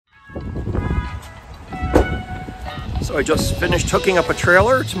So I just finished hooking up a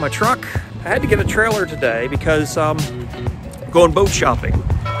trailer to my truck. I had to get a trailer today because I'm going boat shopping.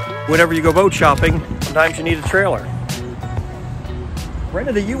 Whenever you go boat shopping, sometimes you need a trailer.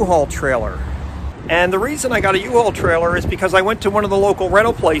 Rented a U-Haul trailer. And the reason I got a U-Haul trailer is because I went to one of the local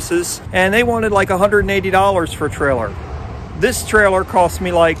rental places and they wanted like $180 for a trailer. This trailer cost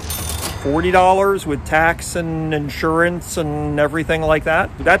me like $40 with tax and insurance and everything like that.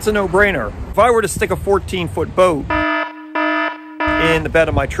 That's a no-brainer. If I were to stick a 14-foot boat in the bed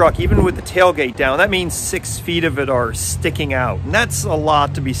of my truck, even with the tailgate down, that means 6 feet of it are sticking out. And that's a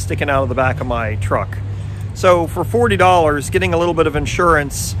lot to be sticking out of the back of my truck. So for $40, getting a little bit of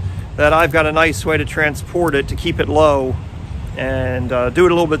insurance that I've got a nice way to transport it to keep it low and do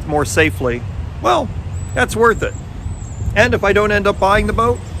it a little bit more safely, well, that's worth it. And if I don't end up buying the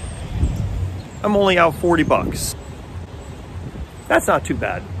boat, I'm only out 40 bucks. That's not too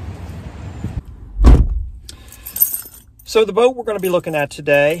bad. So the boat we're going to be looking at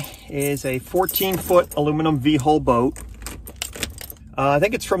today is a 14-foot aluminum V-hull boat. I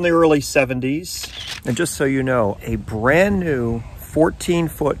think it's from the early 70s. And just so you know, a brand new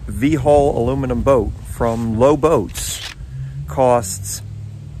 14-foot V-hull aluminum boat from Low Boats costs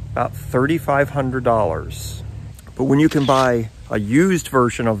about $3,500. But when you can buy a used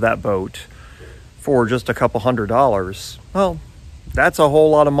version of that boat for just a couple $100, well, that's a whole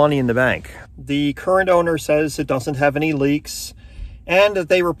lot of money in the bank. The current owner says it doesn't have any leaks and that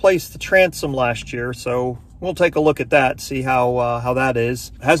they replaced the transom last year, so we'll take a look at that, see how that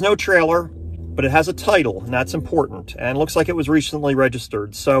is. It has no trailer, but it has a title, and that's important, and looks like it was recently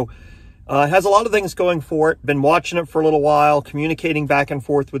registered. So it has a lot of things going for it. Been watching it for a little while, communicating back and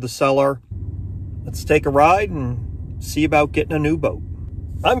forth with the seller. Let's take a ride and see about getting a new boat.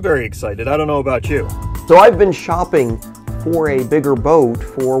 I'm very excited. I don't know about you. So I've been shopping for a bigger boat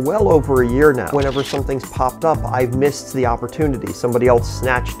for well over a year now. Whenever something's popped up, I've missed the opportunity. Somebody else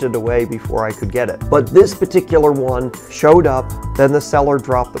snatched it away before I could get it. But this particular one showed up, then the seller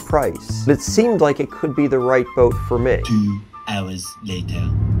dropped the price. It seemed like it could be the right boat for me. 2 hours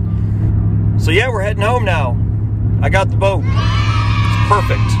later. So yeah, we're heading home now. I got the boat. It's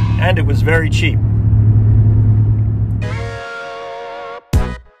perfect, and it was very cheap.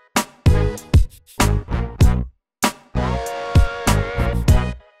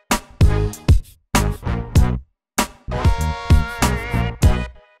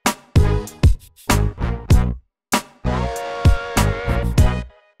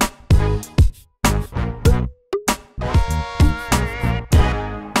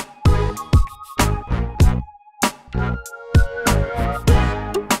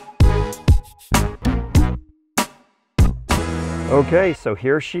 Okay, so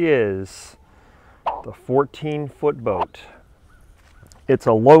here she is, the 14-foot boat. It's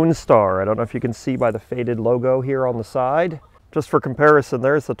a Lone Star. I don't know if you can see by the faded logo here on the side. Just for comparison,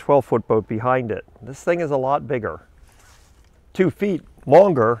 there's the 12-foot boat behind it. This thing is a lot bigger. 2 feet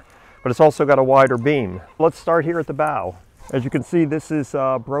longer, but it's also got a wider beam. Let's start here at the bow. As you can see, this is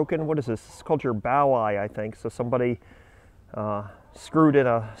broken. What is this? It's called your bow eye, I think. So somebody screwed in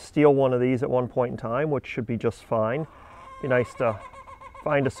a steel one of these at one point in time, which should be just fine. Be nice to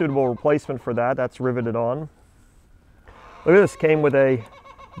find a suitable replacement for that. That's riveted on. Look at this, came with a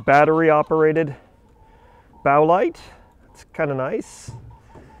battery operated bow light. It's kind of nice.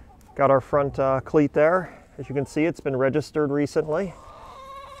 Got our front cleat there. As you can see, it's been registered recently.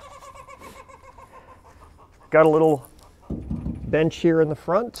 Got a little bench here in the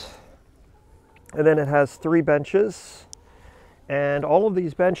front. And then it has 3 benches. And all of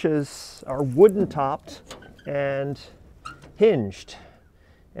these benches are wooden topped and hinged,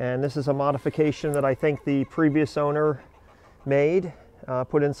 and this is a modification that I think the previous owner made.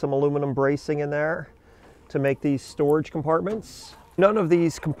 Put in some aluminum bracing in there to make these storage compartments. None of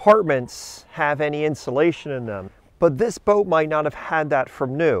these compartments have any insulation in them, but this boat might not have had that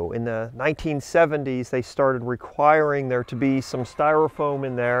from new. In the 1970s, they started requiring there to be some styrofoam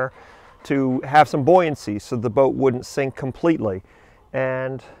in there to have some buoyancy so the boat wouldn't sink completely.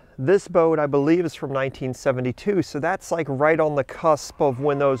 And this boat, I believe, is from 1972, so that's like right on the cusp of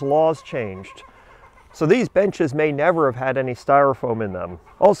when those laws changed. So these benches may never have had any styrofoam in them.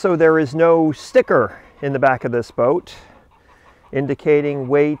 Also, there is no sticker in the back of this boat indicating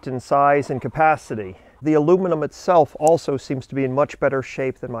weight and size and capacity. The aluminum itself also seems to be in much better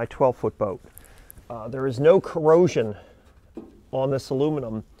shape than my 12-foot boat. There is no corrosion on this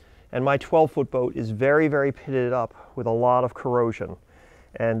aluminum, and my 12-foot boat is very, very pitted up with a lot of corrosion.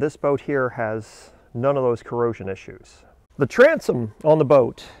 And this boat here has none of those corrosion issues. The transom on the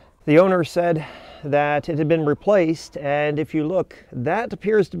boat, the owner said that it had been replaced, and if you look, that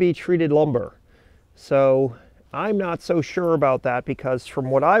appears to be treated lumber. So I'm not so sure about that because from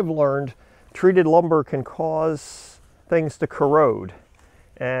what I've learned, treated lumber can cause things to corrode.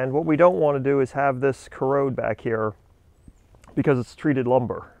 And what we don't want to do is have this corrode back here because it's treated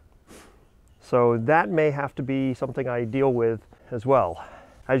lumber. So that may have to be something I deal with as well.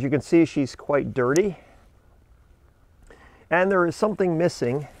 As you can see, she's quite dirty. And there is something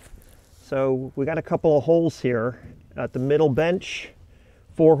missing. So we got a couple of holes here at the middle bench,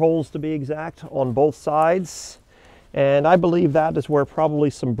 4 holes to be exact, on both sides. And I believe that is where probably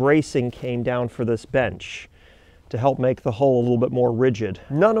some bracing came down for this bench to help make the hull a little bit more rigid.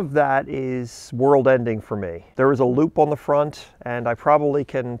 None of that is world-ending for me. There is a loop on the front, and I probably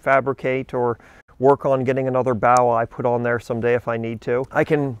can fabricate or work on getting another bow I put on there someday if I need to. I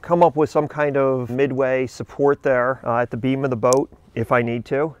can come up with some kind of midway support there at the beam of the boat if I need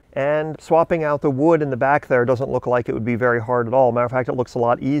to. And swapping out the wood in the back there doesn't look like it would be very hard at all. Matter of fact, it looks a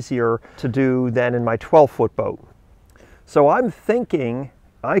lot easier to do than in my 12-foot boat. So I'm thinking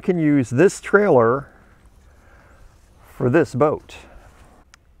I can use this trailer for this boat.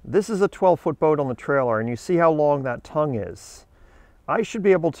 This is a 12-foot boat on the trailer, and you see how long that tongue is. I should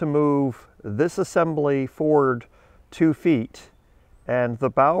be able to move this assembly forward 2 feet and the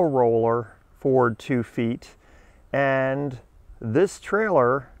bow roller forward 2 feet, and this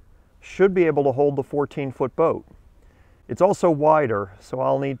trailer should be able to hold the 14-foot boat. It's also wider, so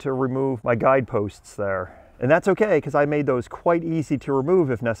I'll need to remove my guideposts there. And that's okay, because I made those quite easy to remove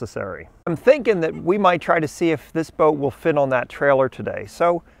if necessary. I'm thinking that we might try to see if this boat will fit on that trailer today.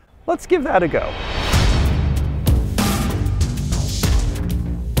 So let's give that a go.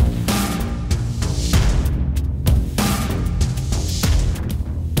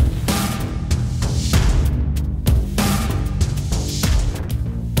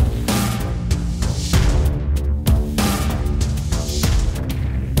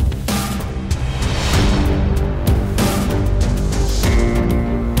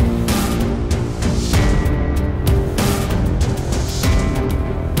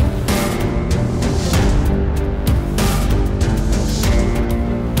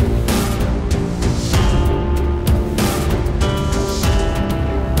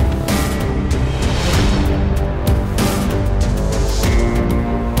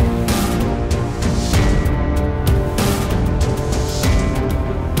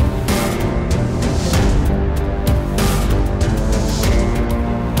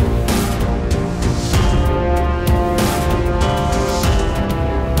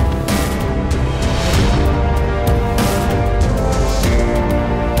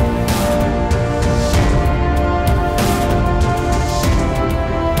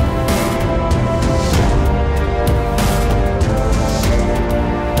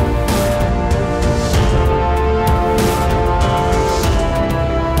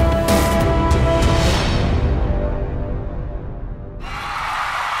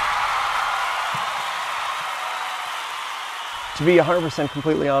 To be 100%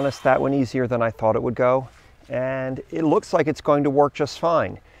 completely honest, that went easier than I thought it would go, and it looks like it's going to work just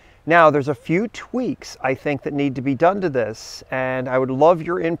fine. Now, there's a few tweaks I think that need to be done to this, and I would love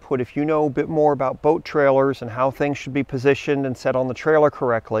your input if you know a bit more about boat trailers and how things should be positioned and set on the trailer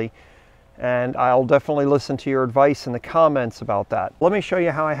correctly, and I'll definitely listen to your advice in the comments about that. Let me show you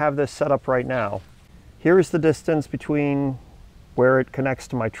how I have this set up right now. Here's the distance between where it connects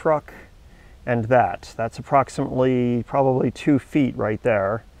to my truck and that's approximately probably 2 feet right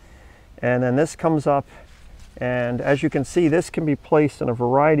there. And then this comes up, and as you can see, this can be placed in a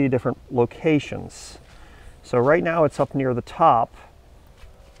variety of different locations. So right now it's up near the top,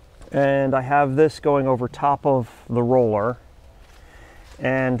 and I have this going over top of the roller.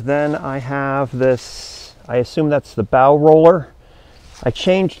 And then I have this, I assume that's the bow roller. I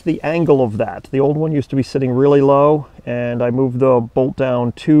changed the angle of that. The old one used to be sitting really low, and I moved the bolt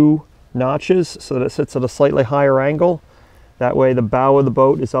down 2 notches so that it sits at a slightly higher angle. That way the bow of the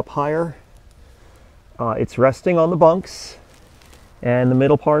boat is up higher. It's resting on the bunks, and the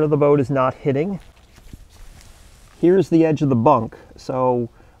middle part of the boat is not hitting. Here's the edge of the bunk, so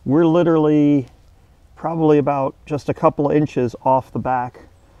we're literally probably about just a couple of inches off the back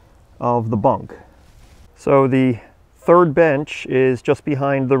of the bunk. So the third bench is just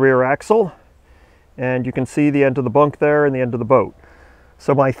behind the rear axle, and you can see the end of the bunk there and the end of the boat.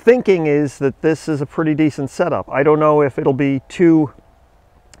 So my thinking is that this is a pretty decent setup. I don't know if it'll be too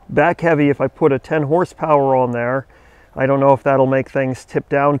back heavy if I put a 10 horsepower on there. I don't know if that'll make things tip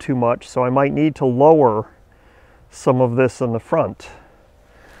down too much, so I might need to lower some of this in the front.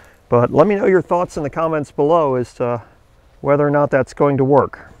 But let me know your thoughts in the comments below as to whether or not that's going to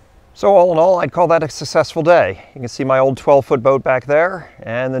work. So all in all, I'd call that a successful day. You can see my old 12-foot boat back there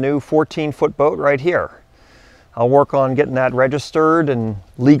and the new 14-foot boat right here. I'll work on getting that registered and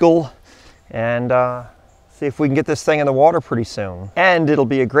legal, and see if we can get this thing in the water pretty soon. And it'll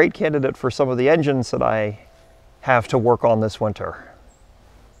be a great candidate for some of the engines that I have to work on this winter.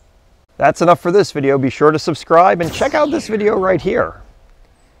 That's enough for this video. Be sure to subscribe and check out this video right here.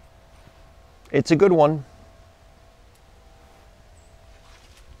 It's a good one.